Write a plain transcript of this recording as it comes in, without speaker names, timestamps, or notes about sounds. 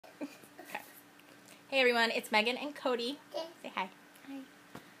Hey everyone, it's Megan and Cody. Say hi. Hi.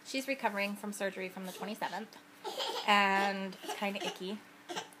 She's recovering from surgery from the 27th, and it's kind of icky.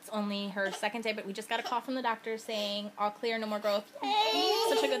 It's only her second day, but we just got a call from the doctor saying all clear, no more growth. Yay!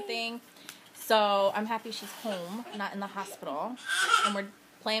 Such a good thing. So I'm happy she's home, not in the hospital, and we're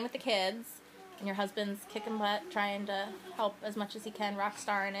playing with the kids. And your husband's kicking butt, trying to help as much as he can, rock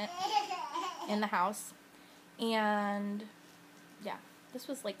star in it, in the house. And yeah, this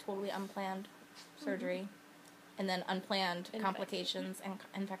was like totally unplanned surgery, and then unplanned complications and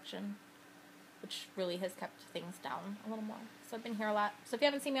infection, which really has kept things down a little more. So I've been here a lot. So if you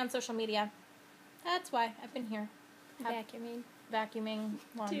haven't seen me on social media, that's why I've been here. Vacuuming,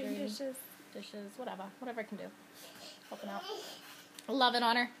 laundry, doing dishes, whatever I can do. Helping out. Loving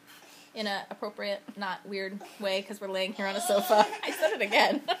on her in a appropriate, not weird way, because we're laying here on a sofa. I said it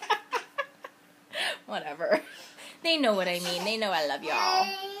again. Whatever. They know what I mean. They know I love y'all.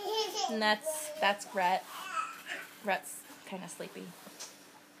 And that's Rhett. Rhett's kind of sleepy.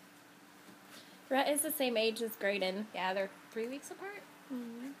 Rhett is the same age as Graydon. Yeah, they're 3 weeks apart,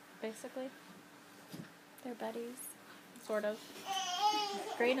 basically. They're buddies. Sort of.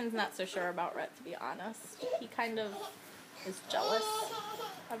 Graydon's not so sure about Rhett, to be honest. He kind of is jealous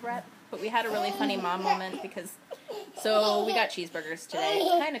of Rhett. But we had a really funny mom moment because, so we got cheeseburgers today.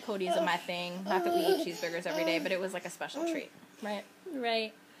 Kind of Cody's my thing. Not that we eat cheeseburgers every day, but it was like a special treat, right?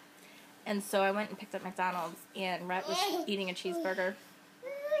 Right. And so I went and picked up McDonald's, and Rhett was eating a cheeseburger.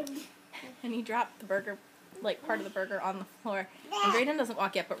 And he dropped the burger, like part of the burger on the floor. And Graydon doesn't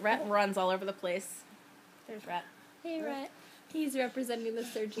walk yet, but Rhett runs all over the place. There's Rhett. Hey, Rhett. He's representing the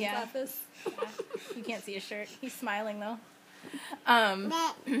surgeon's office. Yeah. You can't see his shirt. He's smiling, though.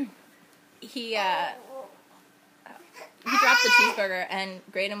 He dropped the cheeseburger, and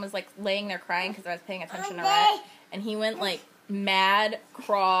Graydon was, like, laying there crying because I was paying attention to Rhett. And he went, like, mad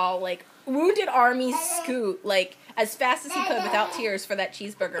crawl, like, wounded army scoot, like, as fast as he could without tears for that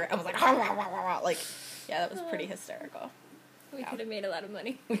cheeseburger. I was like, rah, rah, rah, rah, rah. Like, yeah, that was pretty hysterical. We could have made a lot of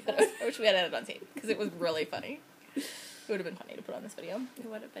money. I wish we had it on tape, because it was really funny. It would have been funny to put on this video. It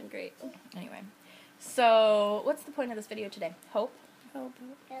would have been great. Anyway, so what's the point of this video today? Hope? Hope.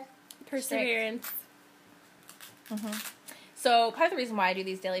 Perseverance. So part of the reason why I do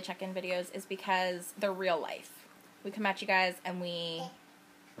these daily check-in videos is because they're real life. We come at you guys, and we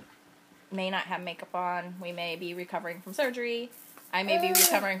may not have makeup on. We may be recovering from surgery. I may be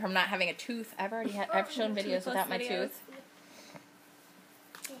recovering from not having a tooth. I've shown videos without my tooth.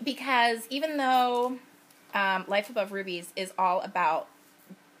 Because even though Life Above Rubies is all about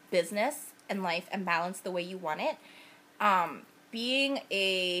business and life and balance the way you want it, being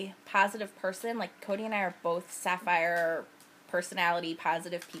a positive person, like Cody and I are both sapphire personality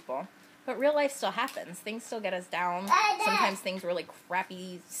positive people, but real life still happens. Things still get us down. Sometimes things really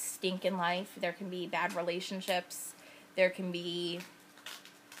crappy stink in life. There can be bad relationships. There can be,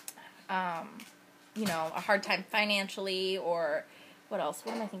 a hard time financially, or what else?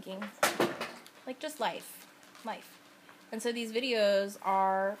 What am I thinking? Like just life. And so these videos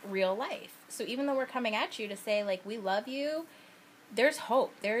are real life. So even though we're coming at you to say, like, we love you, there's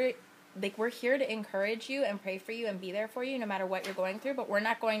hope. We're here to encourage you and pray for you and be there for you no matter what you're going through, but we're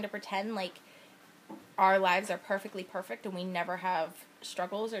not going to pretend like our lives are perfectly perfect and we never have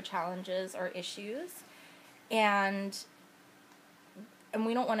struggles or challenges or issues. And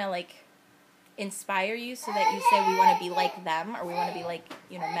we don't want to, like, inspire you so that you say we want to be like them, or we want to be like,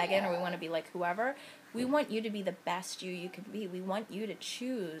 Megan, or we want to be like whoever. We want you to be the best you can be. We want you to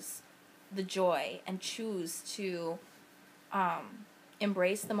choose the joy and choose to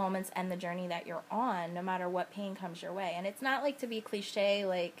embrace the moments and the journey that you're on, no matter what pain comes your way. And it's not like to be cliche,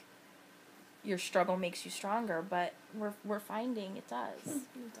 like your struggle makes you stronger, but we're finding it does.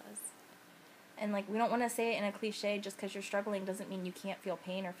 It does. And like, we don't want to say it in a cliche just because you're struggling doesn't mean you can't feel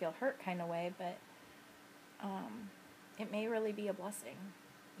pain or feel hurt kind of way, but it may really be a blessing.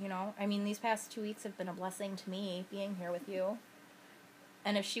 I mean, these past 2 weeks have been a blessing to me, being here with you.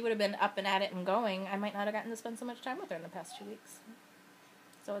 And if she would have been up and at it and going, I might not have gotten to spend so much time with her in the past 2 weeks.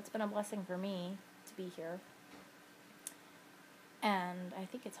 So it's been a blessing for me to be here. And I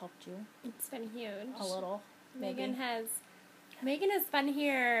think it's helped you. It's been huge. A little. Megan has been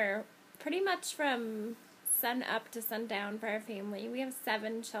here pretty much from sun up to sundown for our family. We have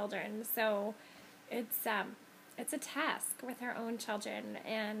 7 children, so it's a task with her own children,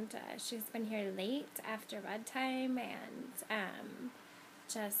 and she's been here late after bedtime, and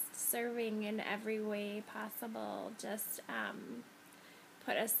just serving in every way possible, just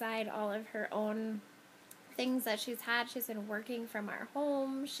put aside all of her own things that she's had. She's been working from our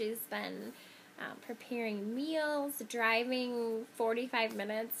home. She's been preparing meals, driving 45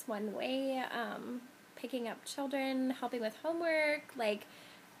 minutes one way, picking up children, helping with homework, like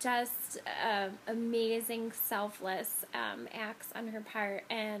just amazing, selfless acts on her part,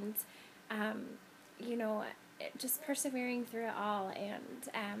 and you know, just persevering through it all. And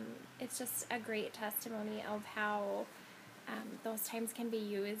it's just a great testimony of how those times can be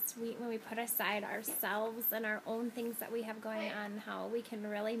used when we put aside ourselves and our own things that we have going on, how we can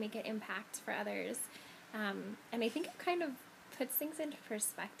really make an impact for others. And I think it kind of puts things into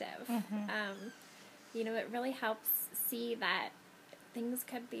perspective. You know, it really helps see that things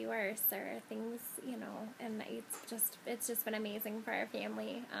could be worse, or things, you know, and it's just been amazing for our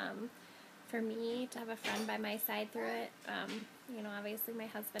family. For me to have a friend by my side through it. You know, obviously my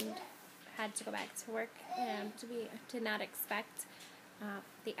husband had to go back to work, and did not expect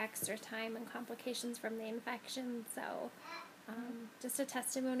the extra time and complications from the infection. So just a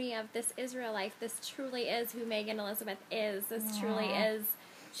testimony of this is real life. This truly is who Megan Elizabeth is. This truly is,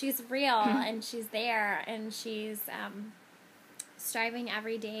 she's real, and she's there, and she's striving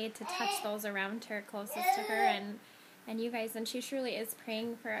every day to touch those around her, closest to her, and you guys, and she truly is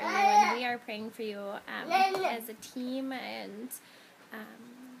praying for you, and we are praying for you as a team, and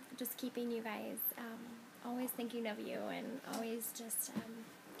just keeping you guys always thinking of you, and always just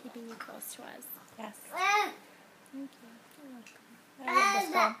keeping you close to us. Yes. Thank you. I love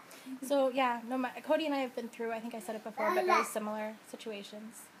this girl. So yeah, Cody and I have been through, I think I said it before, but very similar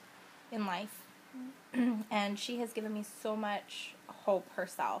situations in life. And she has given me so much hope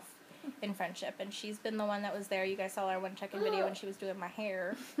herself in friendship, and she's been the one that was there. You guys saw our one check-in video when she was doing my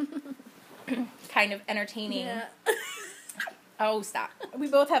hair, kind of entertaining. Yeah. Oh, stop. We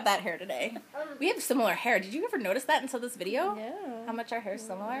both have that hair today. We have similar hair. Did you ever notice that until this video? Yeah. How much our hair is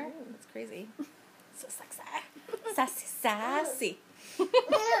similar? It's crazy. So sexy. Sassy, sassy.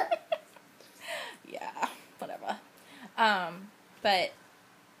 Yeah, whatever. But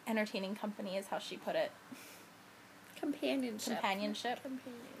entertaining company is how she put it. Companionship.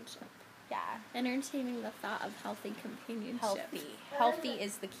 Yeah. Entertaining the thought of healthy companionship. Healthy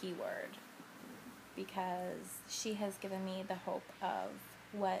is the key word, because she has given me the hope of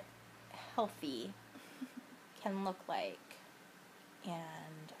what healthy can look like, and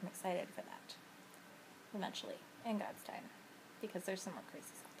I'm excited for that eventually, in God's time, because there's some more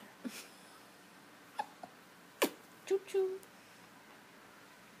crazies out there. Choo-choo.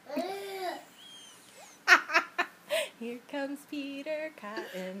 Here comes Peter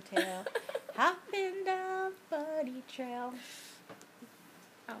Cottontail, hopping down Bunny Trail.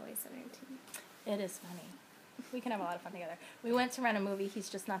 Always entertaining. It is funny. We can have a lot of fun together. We went to rent a movie, He's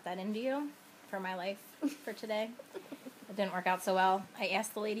Just Not That Into You, for my life for today. It didn't work out so well. I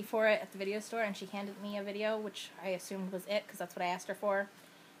asked the lady for it at the video store, and she handed me a video, which I assumed was it, because that's what I asked her for,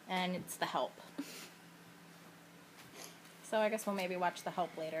 and it's The Help. So I guess we'll maybe watch The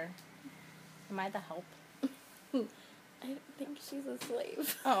Help later. Am I the help? I think she's a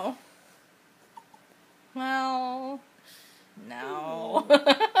slave. Oh. Well, no.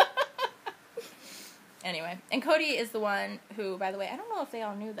 Anyway, and Cody is the one who, by the way, I don't know if they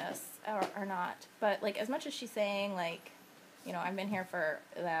all knew this or not, but, like, as much as she's saying, like, you know, I've been here for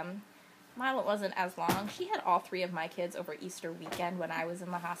them, mine wasn't as long. She had all 3 of my kids over Easter weekend when I was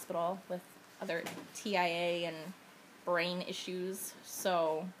in the hospital with other TIA and brain issues,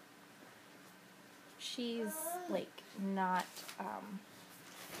 so she's, like, not,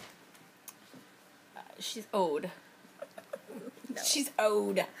 she's owed. No. She's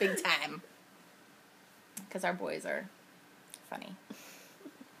owed big time. Because our boys are funny.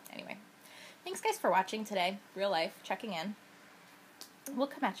 Anyway. Thanks, guys, for watching today. Real life. Checking in. We'll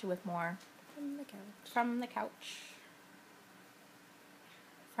come at you with more. From the couch. From the couch.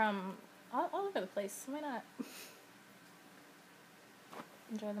 From all over the place. Why not?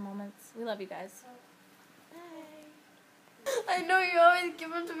 Enjoy the moments. We love you guys. Bye. I know you always give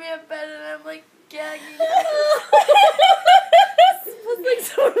them to me at bed, and I'm like gagging. It's like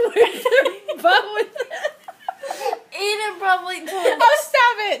someone wears their butt with it. Aiden probably told me. Oh,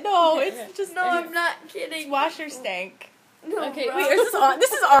 stop it! No, it's just No, I'm not kidding. It's washer stank. No, Okay, bro. wait, This is on.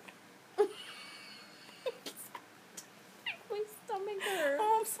 This is on. My stomach hurts.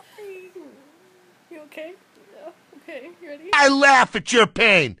 Oh, I'm sorry. You okay? Yeah. Okay, you ready? I laugh at your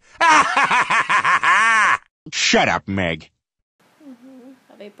pain. Shut up, Meg.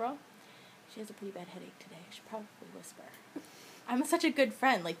 Of April. She has a pretty bad headache today. I should probably whisper. I'm such a good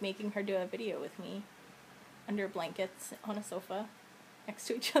friend, like making her do a video with me under blankets on a sofa next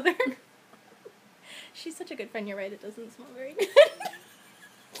to each other. She's such a good friend. You're right, it doesn't smell very good.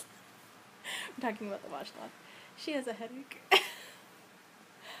 I'm talking about the washcloth. She has a headache.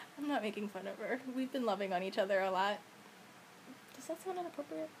 I'm not making fun of her. We've been loving on each other a lot. Does that sound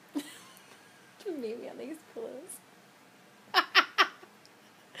inappropriate? Maybe on these pillows.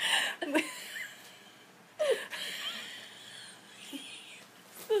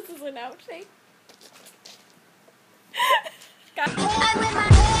 This is an outtake.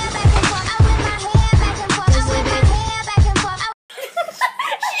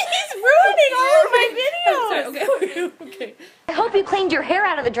 She's ruining all of my videos. Sorry, okay. I hope you cleaned your hair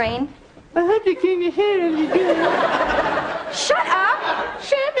out of the drain. I hope you clean your hair and you do. Shut up!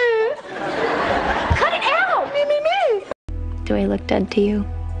 Shut up! Cut it out! Me. Do I look dead to you?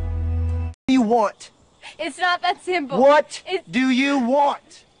 What do you want? It's not that simple. What do you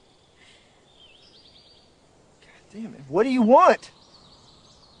want? God damn it. What do you want?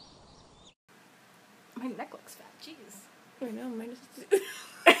 My neck looks fat. Jeez. I know, mine is...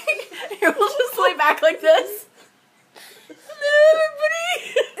 Here, we'll just lay back like this. Hello,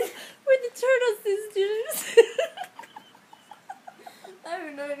 everybody. We're the Turtle Sisters. I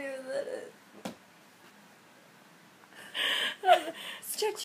have no idea what that